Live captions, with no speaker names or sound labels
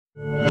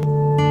This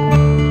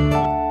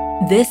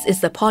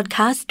is the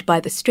podcast by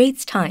The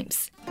Straits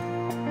Times.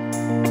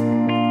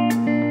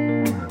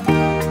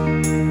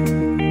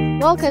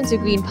 Welcome to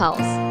Green Pulse,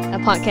 a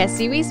podcast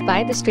series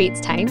by The Straits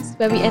Times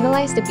where we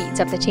analyse the beats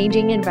of the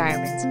changing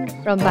environment,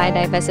 from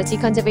biodiversity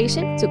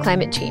conservation to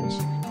climate change.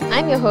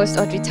 I'm your host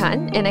Audrey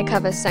Tan, and I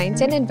cover science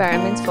and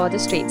environment for The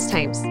Straits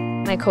Times.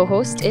 My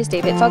co-host is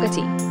David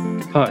Fogarty.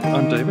 Hi,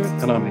 I'm David,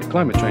 and I'm the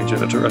climate change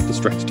editor at The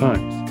Straits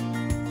Times.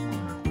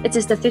 It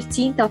is the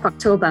 15th of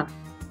October.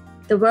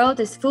 The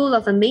world is full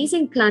of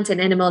amazing plant and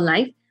animal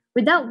life,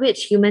 without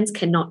which humans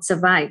cannot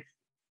survive.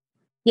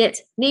 Yet,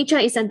 nature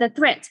is under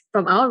threat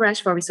from our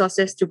rush for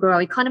resources to grow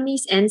our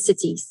economies and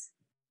cities.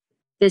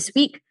 This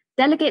week,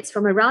 delegates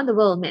from around the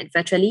world met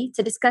virtually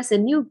to discuss a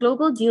new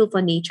global deal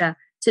for nature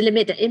to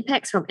limit the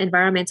impacts from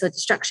environmental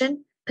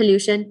destruction,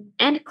 pollution,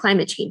 and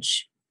climate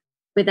change.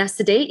 With us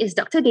today is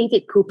Dr.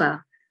 David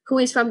Cooper, who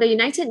is from the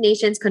United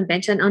Nations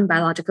Convention on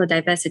Biological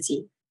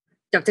Diversity.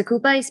 Dr.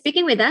 Cooper is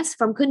speaking with us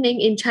from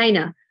Kunming in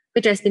China,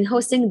 which has been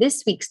hosting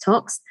this week's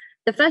talks,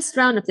 the first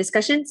round of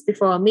discussions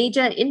before a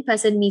major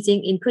in-person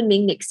meeting in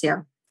Kunming next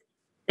year.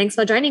 Thanks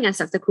for joining us,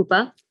 Dr.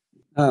 Cooper.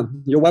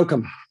 You're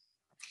welcome.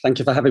 Thank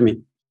you for having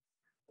me.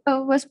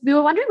 We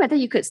were wondering whether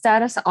you could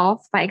start us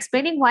off by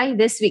explaining why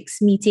this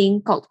week's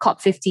meeting called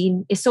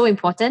COP15 is so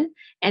important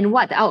and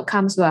what the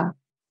outcomes were.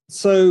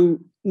 So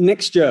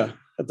next year,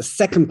 at the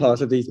second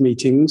part of these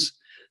meetings,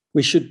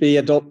 we should be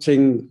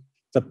adopting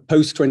the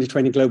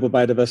post-2020 Global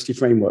Biodiversity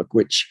Framework,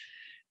 which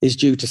is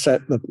due to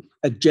set the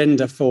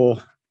agenda for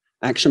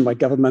action by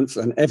governments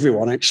and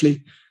everyone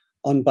actually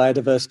on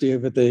biodiversity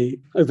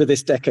over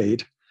this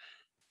decade.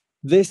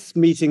 This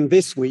meeting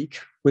this week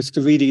was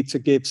to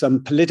give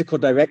some political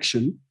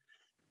direction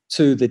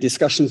to the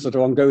discussions that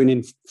are ongoing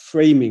in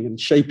framing and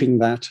shaping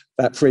that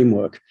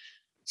framework,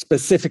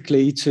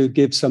 specifically to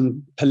give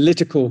some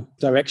political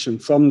direction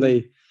from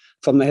the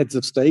heads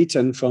of state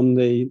and from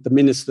the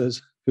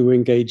ministers who were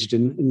engaged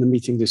in the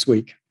meeting this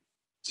week.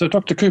 So,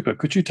 Dr. Cooper,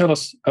 could you tell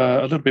us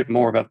a little bit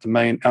more about the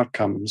main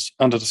outcomes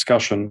under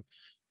discussion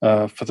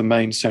for the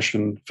main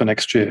session for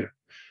next year?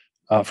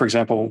 For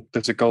example,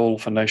 there's a goal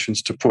for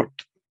nations to put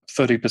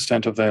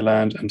 30% of their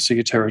land and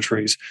sea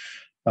territories,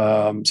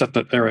 set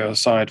that area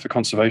aside for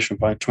conservation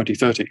by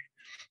 2030.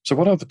 So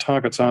what other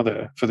targets are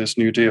there for this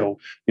new deal,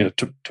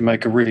 to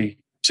make a really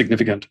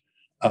significant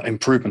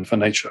improvement for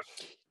nature?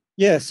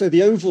 Yeah, so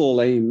the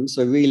overall aims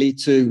are really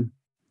to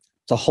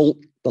halt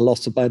the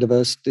loss of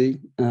biodiversity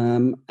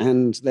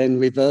and then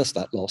reverse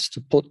that loss, to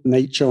put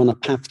nature on a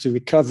path to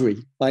recovery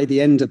by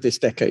the end of this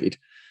decade,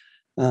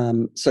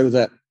 so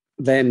that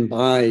then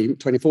by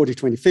 2040,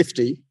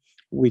 2050,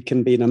 we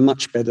can be in a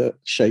much better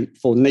shape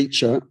for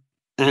nature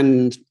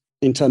and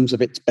in terms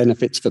of its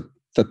benefits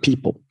for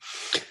people.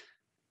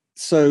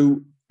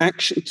 So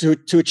action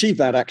to achieve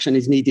that action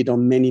is needed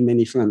on many,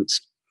 many fronts.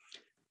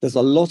 There's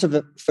a lot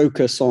of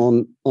focus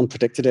on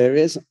protected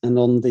areas and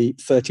on the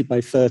 30 by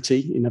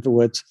 30, in other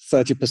words,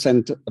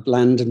 30% of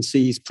land and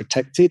seas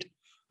protected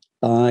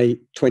by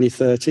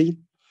 2030.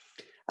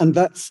 And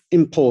that's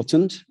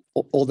important,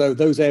 although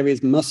those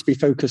areas must be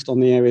focused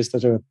on the areas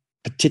that are of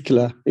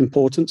particular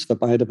importance for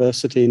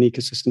biodiversity and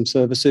ecosystem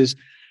services.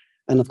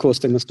 And of course,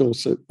 they must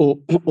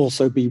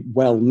also be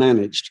well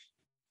managed.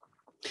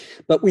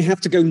 But we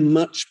have to go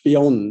much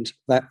beyond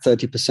that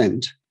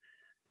 30%.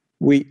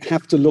 We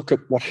have to look at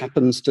what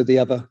happens to the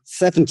other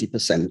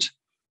 70%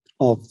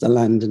 of the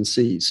land and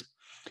seas.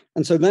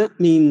 And so that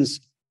means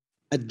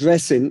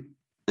addressing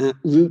at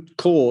root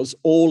cause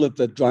all of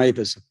the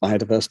drivers of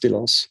biodiversity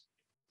loss.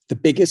 The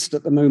biggest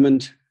at the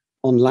moment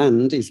on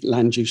land is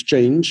land use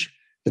change.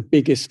 The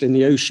biggest in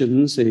the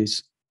oceans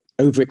is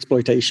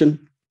overexploitation,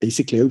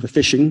 basically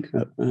overfishing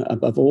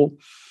above all.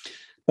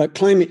 But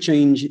climate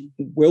change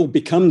will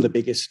become the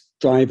biggest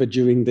driver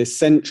during this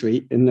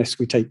century unless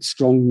we take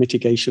strong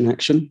mitigation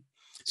action.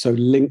 So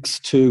links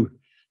to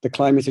the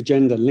climate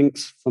agenda,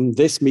 links from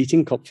this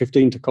meeting,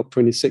 COP15 to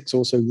COP26,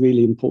 also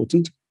really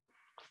important.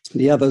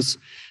 The other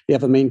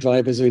main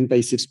drivers are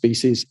invasive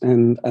species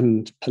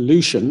and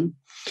pollution.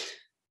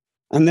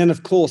 And then,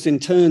 of course, in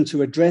turn,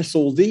 to address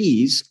all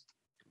these,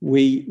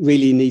 we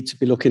really need to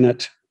be looking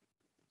at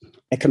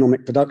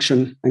economic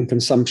production and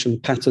consumption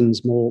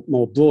patterns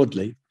more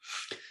broadly.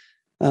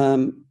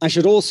 I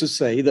should also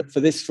say that for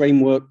this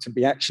framework to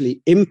be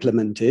actually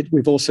implemented,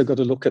 we've also got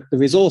to look at the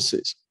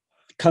resources.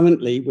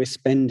 Currently, we're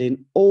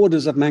spending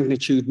orders of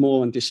magnitude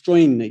more on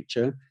destroying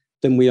nature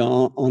than we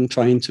are on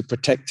trying to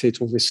protect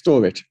it or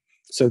restore it.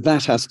 So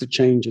that has to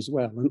change as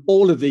well. And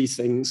all of these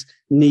things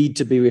need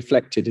to be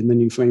reflected in the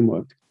new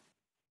framework.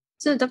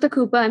 So, Dr.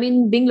 Cooper,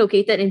 being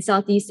located in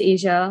Southeast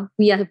Asia,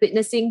 we are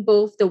witnessing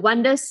both the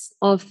wonders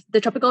of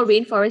the tropical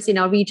rainforest in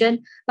our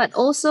region, but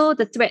also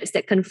the threats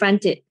that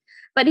confront it.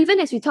 But even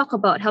as we talk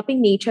about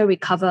helping nature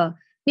recover,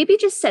 maybe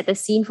just set the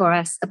scene for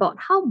us about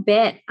how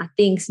bad are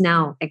things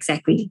now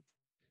exactly?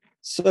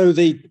 So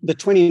the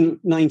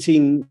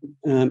 2019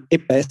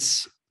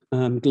 IPBES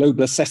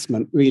global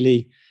assessment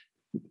really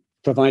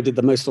provided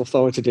the most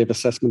authoritative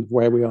assessment of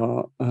where we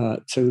are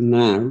to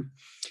now.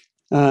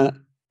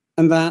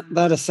 And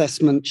that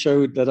assessment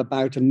showed that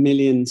about 1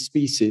 million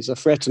species are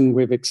threatened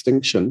with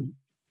extinction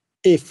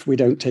if we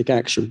don't take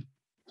action.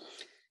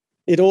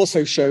 It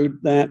also showed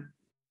that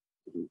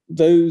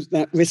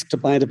that risk to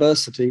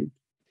biodiversity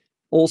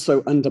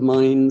also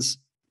undermines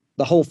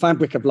the whole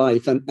fabric of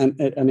life, and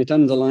it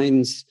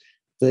underlines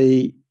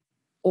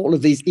all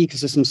of these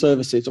ecosystem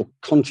services or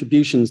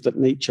contributions that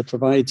nature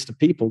provides to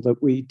people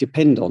that we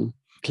depend on.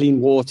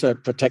 Clean water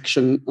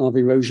protection, of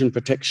erosion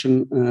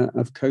protection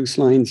of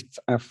coastlines,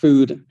 our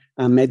food,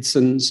 our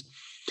medicines.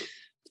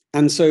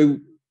 And so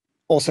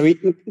also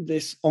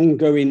this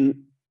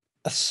ongoing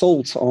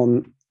assault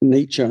on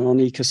nature, on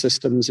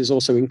ecosystems, is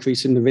also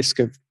increasing the risk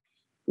of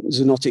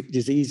zoonotic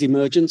disease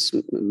emergence,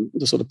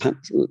 the sort of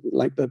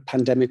like the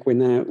pandemic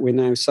we're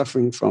now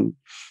suffering from.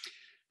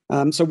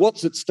 So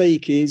what's at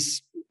stake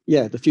is,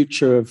 the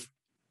future of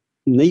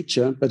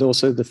nature, but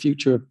also the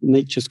future of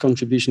nature's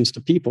contributions to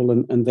people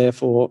and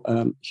therefore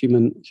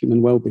human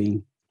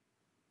well-being.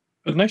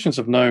 But nations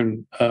have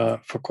known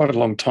for quite a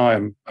long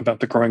time about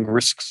the growing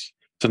risks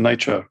to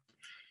nature.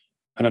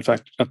 And in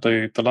fact, at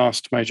the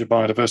last major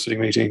biodiversity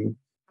meeting,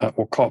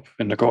 or COP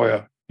in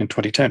Nagoya in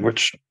 2010,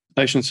 which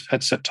nations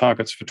had set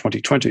targets for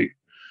 2020.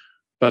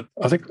 But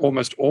I think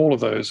almost all of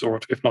those, or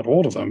if not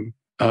all of them,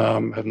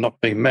 have not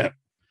been met.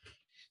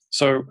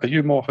 So are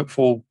you more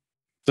hopeful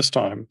this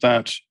time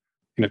that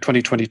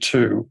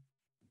 2022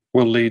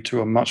 will lead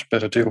to a much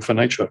better deal for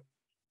nature?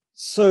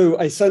 So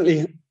I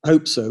certainly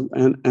hope so.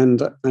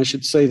 And I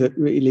should say that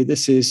really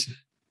this is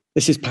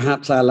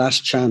perhaps our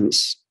last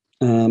chance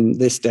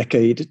this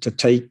decade to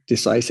take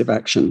decisive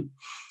action.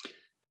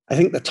 I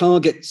think the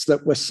targets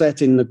that were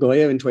set in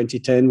Nagoya in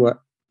 2010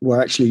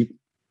 were actually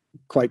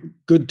quite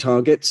good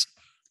targets,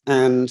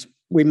 and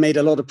we made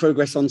a lot of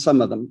progress on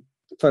some of them.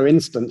 For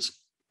instance,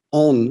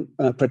 on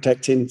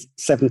protecting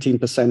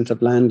 17%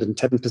 of land and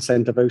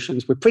 10% of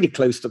oceans. We're pretty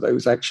close to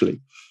those, actually.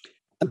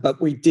 But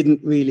we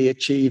didn't really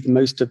achieve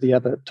most of the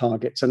other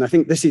targets. And I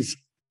think this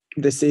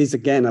is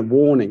again, a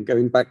warning,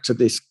 going back to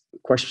this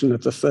question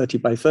of the 30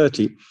 by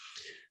 30.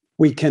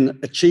 We can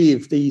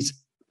achieve these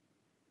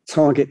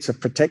targets of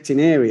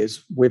protecting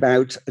areas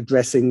without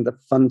addressing the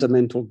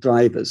fundamental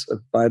drivers of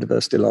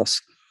biodiversity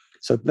loss.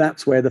 So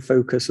that's where the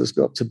focus has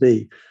got to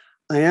be.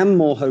 I am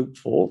more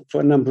hopeful for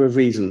a number of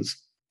reasons.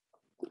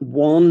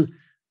 One,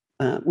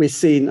 we're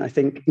seeing, I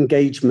think,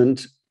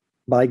 engagement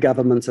by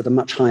governments at a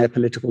much higher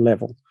political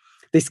level.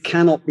 This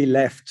cannot be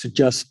left to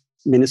just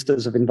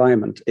ministers of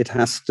environment. It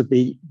has to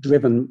be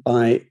driven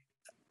by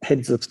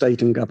heads of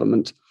state and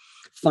government.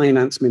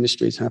 Finance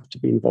ministries have to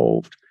be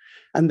involved.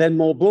 And then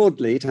more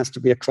broadly, it has to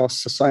be across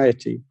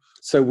society.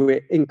 So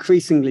we're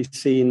increasingly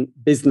seeing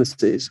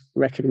businesses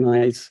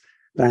recognize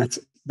that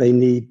they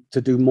need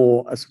to do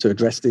more to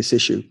address this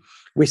issue.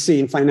 We're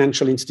seeing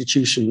financial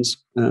institutions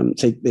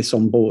take this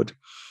on board.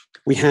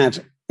 We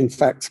had, in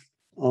fact,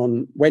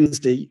 on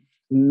Wednesday,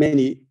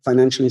 many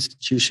financial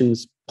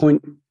institutions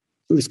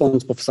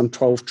responsible for some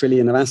 12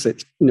 trillion of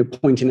assets,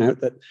 pointing out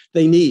that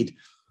they need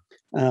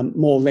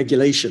more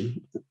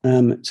regulation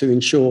to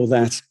ensure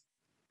that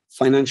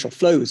financial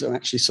flows are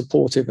actually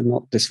supportive and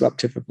not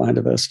disruptive of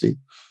biodiversity.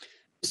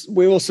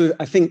 We're also,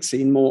 I think,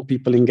 seeing more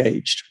people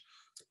engaged.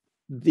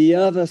 The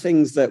other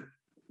things that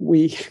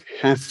we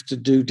have to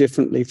do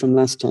differently from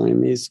last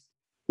time is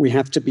we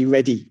have to be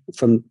ready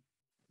from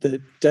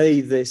the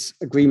day this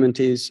agreement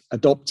is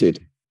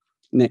adopted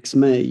next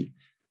May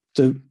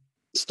to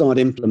start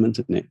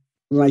implementing it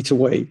right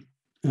away.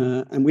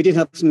 And we did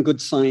have some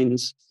good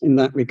signs in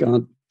that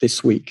regard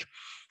this week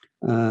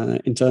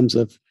in terms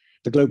of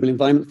the Global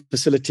Environment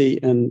Facility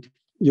and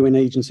UN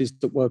agencies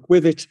that work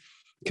with it,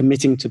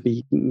 committing to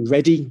be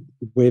ready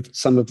with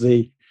some of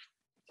the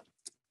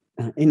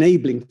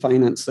enabling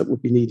finance that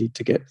would be needed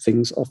to get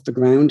things off the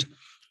ground.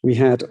 We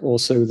had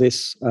also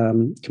this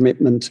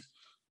commitment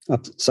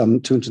of some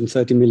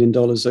 $230 million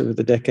over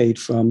the decade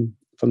from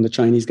the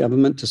Chinese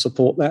government to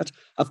support that.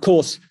 Of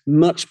course,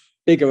 much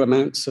bigger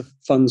amounts of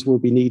funds will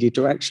be needed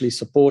to actually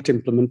support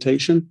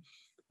implementation.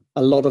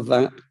 A lot of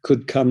that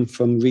could come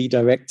from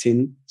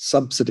redirecting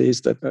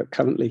subsidies that are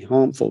currently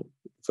harmful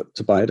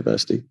to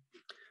biodiversity,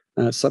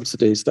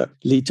 subsidies that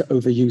lead to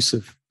overuse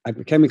of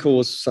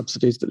agrochemicals,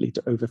 subsidies that lead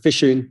to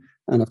overfishing,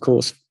 and of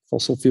course,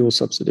 fossil fuel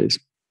subsidies.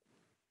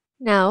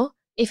 Now,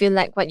 if you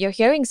like what you're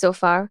hearing so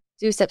far,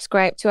 do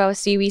subscribe to our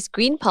series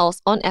Green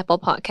Pulse on Apple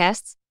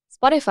Podcasts,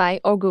 Spotify,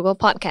 or Google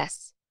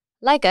Podcasts.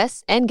 Like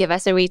us and give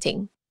us a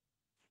rating.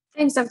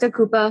 Thanks, Dr.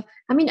 Cooper.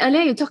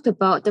 Earlier you talked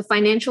about the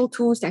financial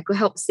tools that could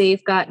help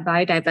safeguard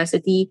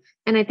biodiversity.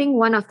 And I think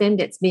one of them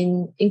that's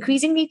been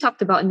increasingly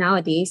talked about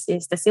nowadays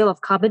is the sale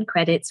of carbon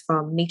credits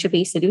from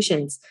nature-based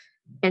solutions.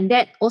 And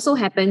that also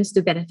happens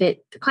to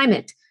benefit the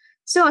climate.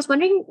 So I was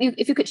wondering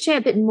if you could share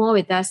a bit more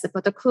with us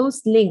about the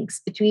close links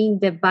between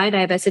the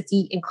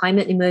biodiversity and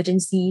climate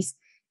emergencies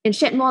and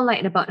shed more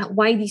light about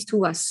why these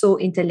two are so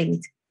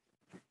interlinked.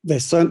 They're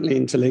certainly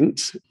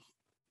interlinked.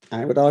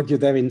 I would argue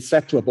they're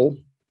inseparable.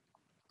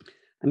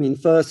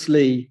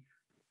 Firstly,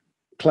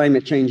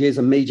 climate change is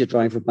a major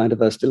driver of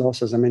biodiversity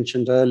loss. As I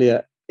mentioned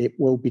earlier, it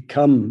will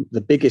become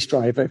the biggest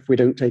driver if we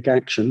don't take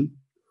action.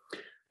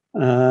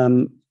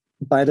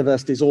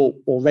 Biodiversity is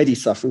already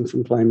suffering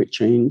from climate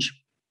change.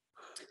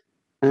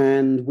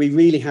 And we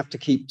really have to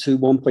keep to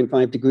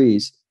 1.5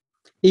 degrees.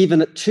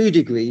 Even at 2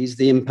 degrees,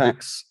 the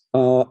impacts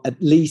are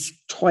at least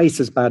twice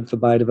as bad for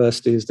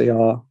biodiversity as they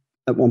are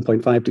at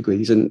 1.5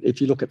 degrees. And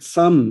if you look at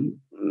some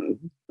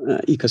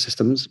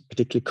ecosystems,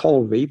 particularly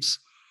coral reefs,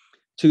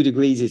 2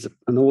 degrees is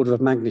an order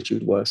of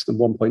magnitude worse than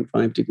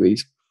 1.5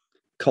 degrees.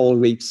 Coral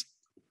reefs,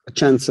 a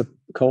chance of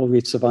coral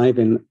reefs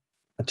surviving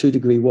a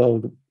 2-degree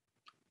world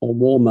or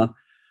warmer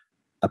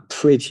are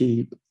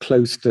pretty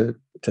close to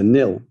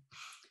nil.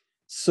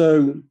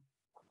 So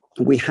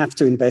we have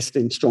to invest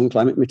in strong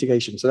climate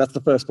mitigation. So that's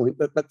the first point.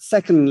 But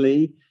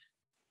secondly,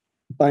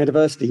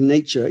 biodiversity,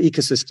 nature,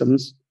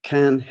 ecosystems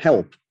can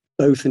help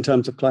both in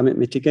terms of climate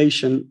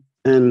mitigation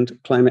and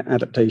climate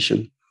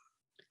adaptation.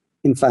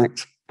 In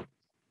fact,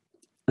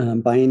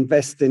 by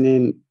investing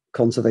in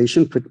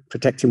conservation,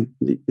 protecting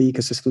the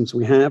ecosystems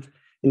we have,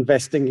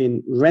 investing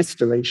in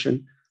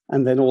restoration,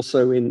 and then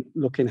also in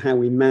looking how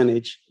we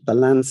manage the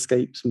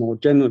landscapes more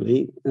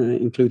generally,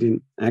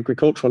 including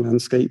agricultural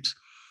landscapes,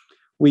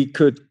 we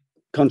could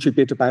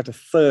contribute about a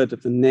third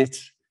of the net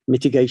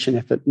mitigation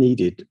effort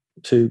needed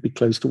to be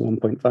close to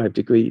 1.5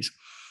 degrees.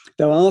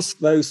 There are,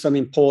 though, some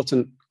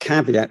important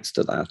caveats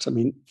to that. I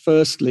mean,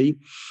 firstly,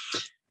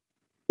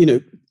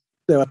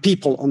 there are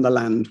people on the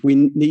land. We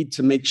need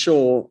to make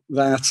sure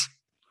that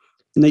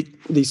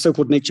these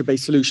so-called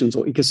nature-based solutions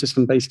or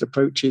ecosystem-based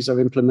approaches are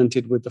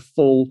implemented with the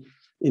full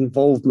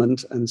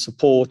involvement and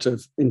support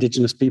of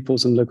Indigenous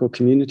peoples and local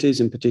communities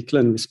in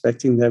particular, and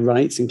respecting their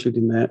rights,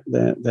 including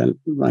their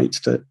rights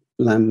to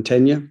land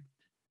tenure.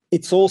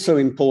 It's also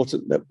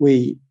important that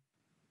we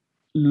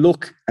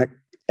look at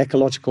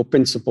ecological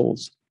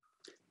principles.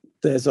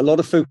 There's a lot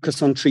of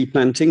focus on tree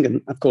planting,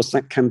 and of course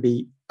that can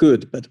be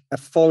good, but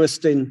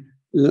foresting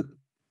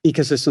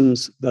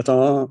ecosystems that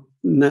are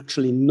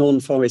naturally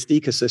non-forest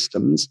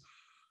ecosystems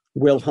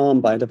will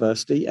harm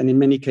biodiversity, and in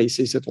many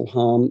cases it will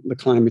harm the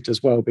climate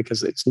as well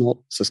because it's not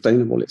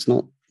sustainable, it's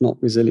not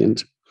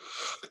resilient.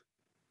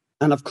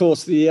 And of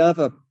course, the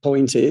other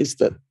point is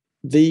that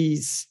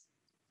these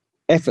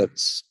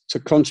efforts to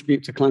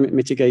contribute to climate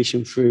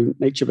mitigation through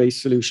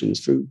nature-based solutions,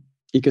 through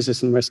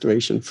ecosystem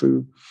restoration,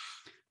 through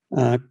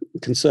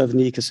conserving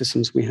the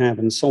ecosystems we have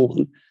and so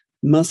on,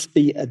 must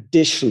be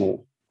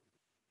additional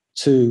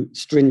to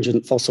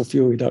stringent fossil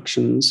fuel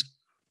reductions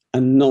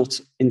and not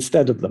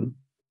instead of them.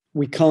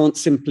 We can't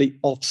simply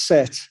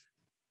offset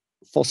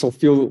fossil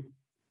fuel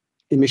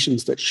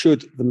emissions that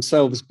should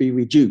themselves be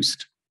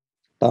reduced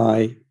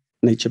by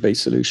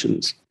nature-based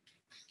solutions.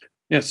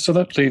 Yes, so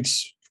that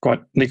leads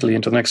quite neatly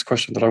into the next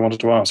question that I wanted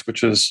to ask,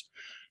 which is,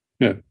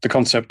 the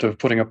concept of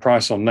putting a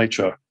price on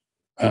nature.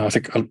 I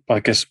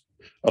guess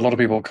a lot of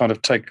people kind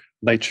of take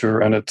nature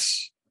and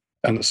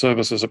the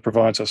services it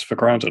provides us for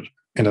granted.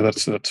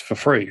 That's for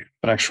free,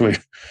 but actually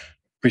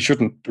we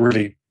shouldn't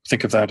really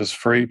think of that as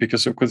free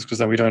because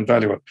then we don't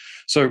value it.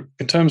 So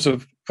in terms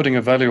of putting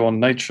a value on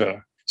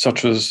nature,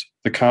 such as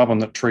the carbon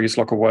that trees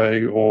lock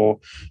away or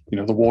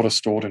the water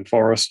stored in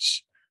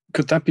forests,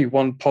 could that be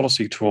one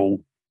policy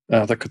tool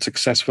that could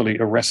successfully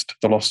arrest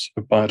the loss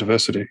of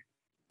biodiversity?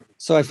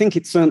 So I think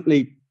it's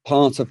certainly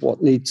part of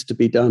what needs to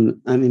be done.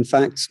 And in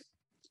fact,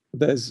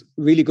 there's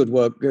really good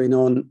work going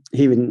on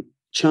here in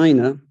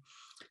China.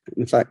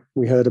 In fact,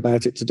 we heard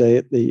about it today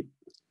at the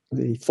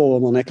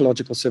Forum on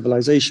Ecological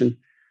Civilization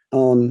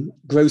on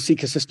gross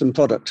ecosystem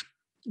product,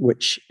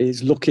 which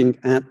is looking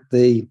at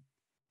the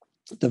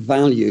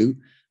value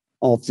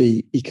of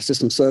the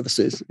ecosystem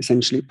services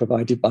essentially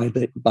provided by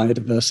the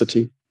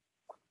biodiversity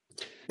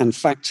and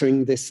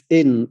factoring this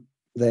in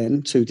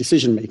then to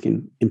decision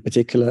making, in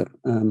particular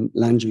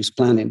land use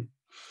planning.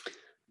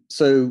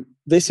 So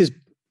this is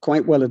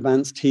quite well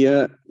advanced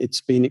here.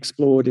 It's been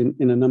explored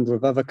in a number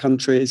of other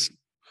countries,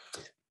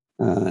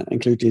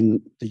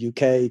 including the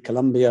UK,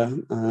 Colombia,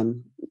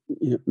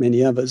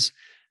 many others.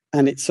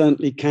 And it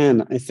certainly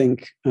can, I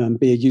think,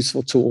 be a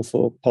useful tool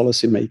for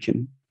policy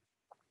making.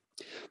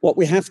 What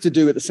we have to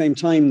do at the same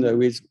time,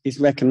 though, is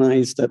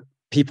recognize that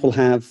people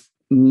have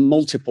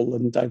multiple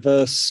and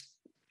diverse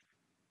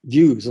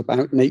views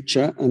about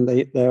nature, and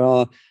there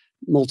are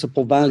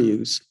multiple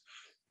values.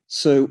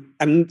 So,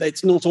 and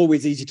it's not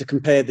always easy to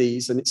compare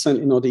these, and it's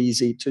certainly not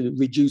easy to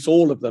reduce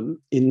all of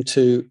them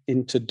into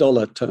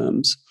dollar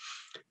terms.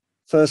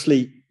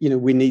 Firstly,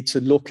 we need to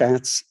look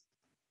at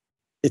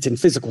it in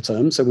physical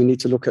terms. So we need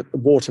to look at the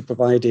water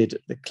provided,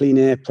 the clean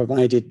air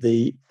provided,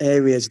 the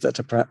areas that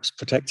are perhaps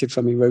protected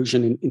from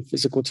erosion in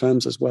physical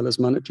terms as well as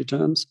monetary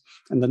terms,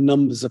 and the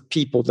numbers of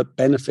people that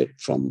benefit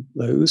from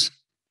those.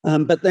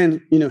 But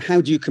then,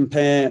 how do you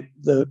compare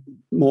the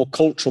more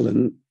cultural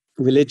and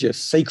religious,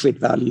 sacred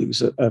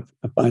values of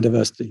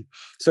biodiversity?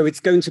 So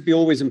it's going to be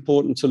always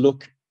important to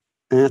look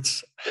at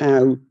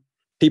how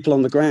people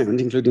on the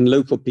ground, including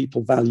local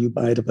people, value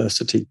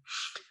biodiversity.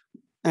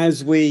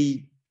 As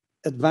we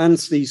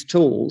advance these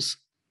tools,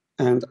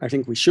 and I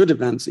think we should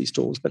advance these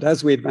tools, but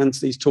as we advance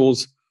these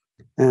tools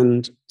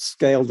and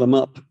scale them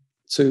up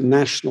to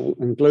national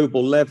and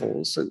global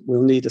levels,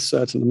 we'll need a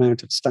certain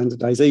amount of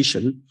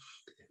standardization.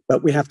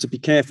 But we have to be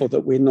careful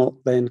that we're not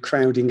then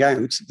crowding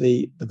out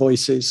the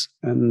voices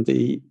and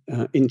the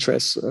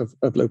interests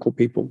of local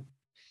people.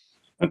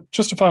 And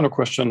just a final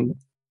question.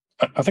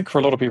 I think for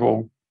a lot of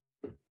people,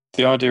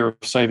 the idea of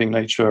saving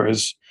nature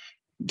is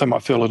they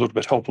might feel a little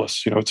bit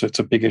helpless. It's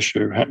a big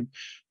issue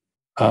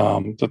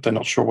that they're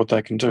not sure what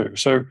they can do.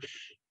 So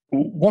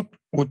what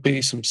would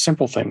be some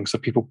simple things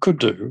that people could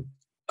do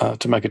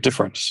to make a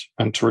difference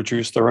and to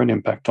reduce their own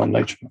impact on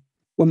nature?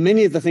 Well,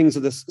 many of the things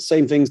are the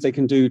same things they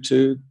can do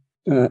to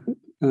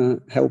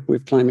help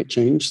with climate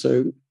change.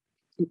 So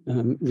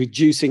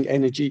reducing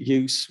energy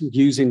use,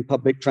 using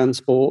public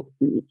transport,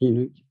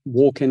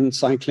 walking,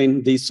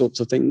 cycling, these sorts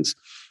of things.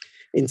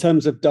 In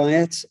terms of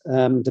diet,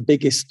 the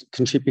biggest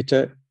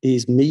contributor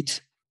is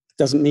meat.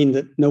 Doesn't mean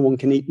that no one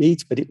can eat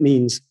meat, but it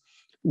means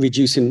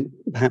reducing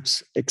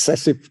perhaps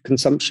excessive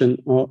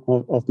consumption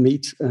of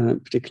meat,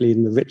 particularly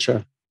in the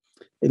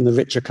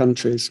richer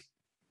countries.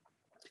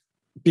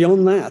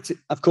 Beyond that,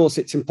 of course,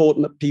 it's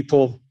important that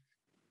people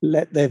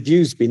let their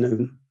views be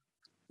known,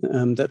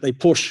 that they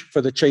push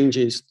for the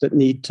changes that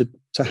need to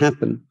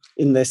happen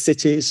in their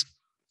cities,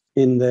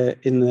 in their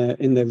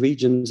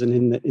regions, and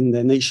in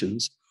their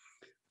nations.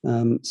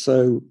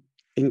 So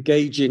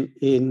engaging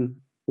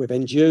with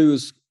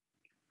NGOs,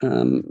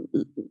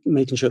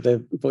 making sure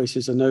their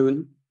voices are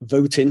known,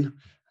 voting,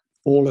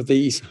 all of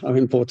these are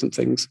important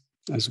things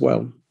as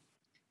well.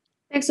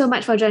 Thanks so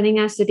much for joining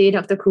us today,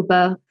 Dr.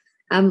 Cooper.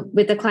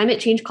 With the climate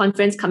change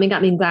conference coming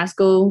up in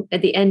Glasgow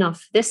at the end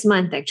of this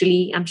month,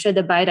 actually, I'm sure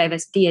the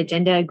biodiversity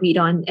agenda agreed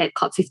on at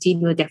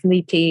COP15 will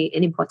definitely play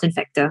an important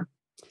factor.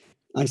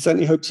 I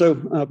certainly hope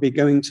so. I'll be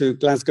going to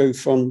Glasgow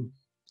from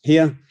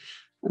here.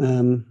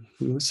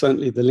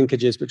 Certainly the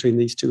linkages between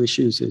these two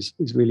issues is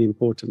really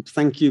important.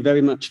 Thank you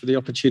very much for the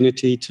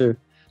opportunity to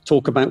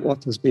talk about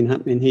what has been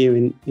happening here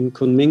in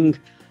Kunming,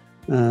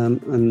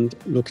 and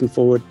looking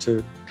forward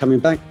to coming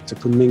back to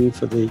Kunming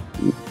for the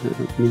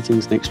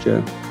meetings next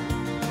year.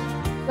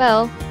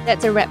 Well,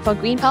 that's a wrap for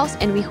Green Pulse,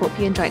 and we hope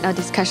you enjoyed our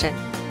discussion.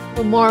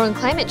 For more on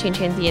climate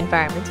change and the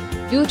environment,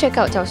 do check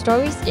out our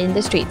stories in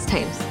the Straits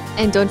Times.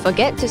 And don't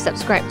forget to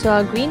subscribe to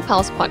our Green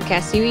Pulse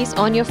podcast series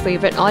on your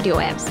favorite audio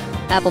apps,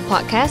 Apple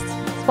Podcasts,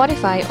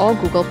 Spotify, or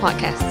Google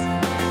Podcasts.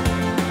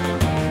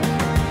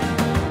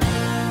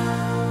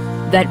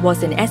 That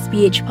was an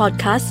SPH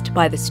podcast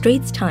by the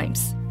Straits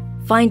Times.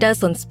 Find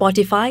us on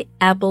Spotify,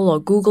 Apple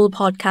or Google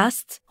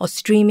Podcasts, or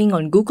streaming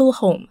on Google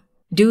Home.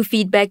 Do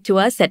feedback to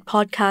us at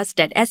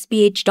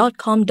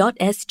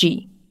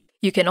podcast@sph.com.sg.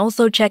 You can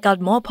also check out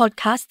more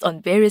podcasts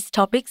on various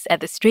topics at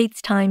the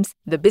Straits Times,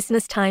 the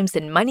Business Times,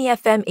 and Money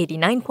FM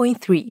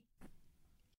 89.3.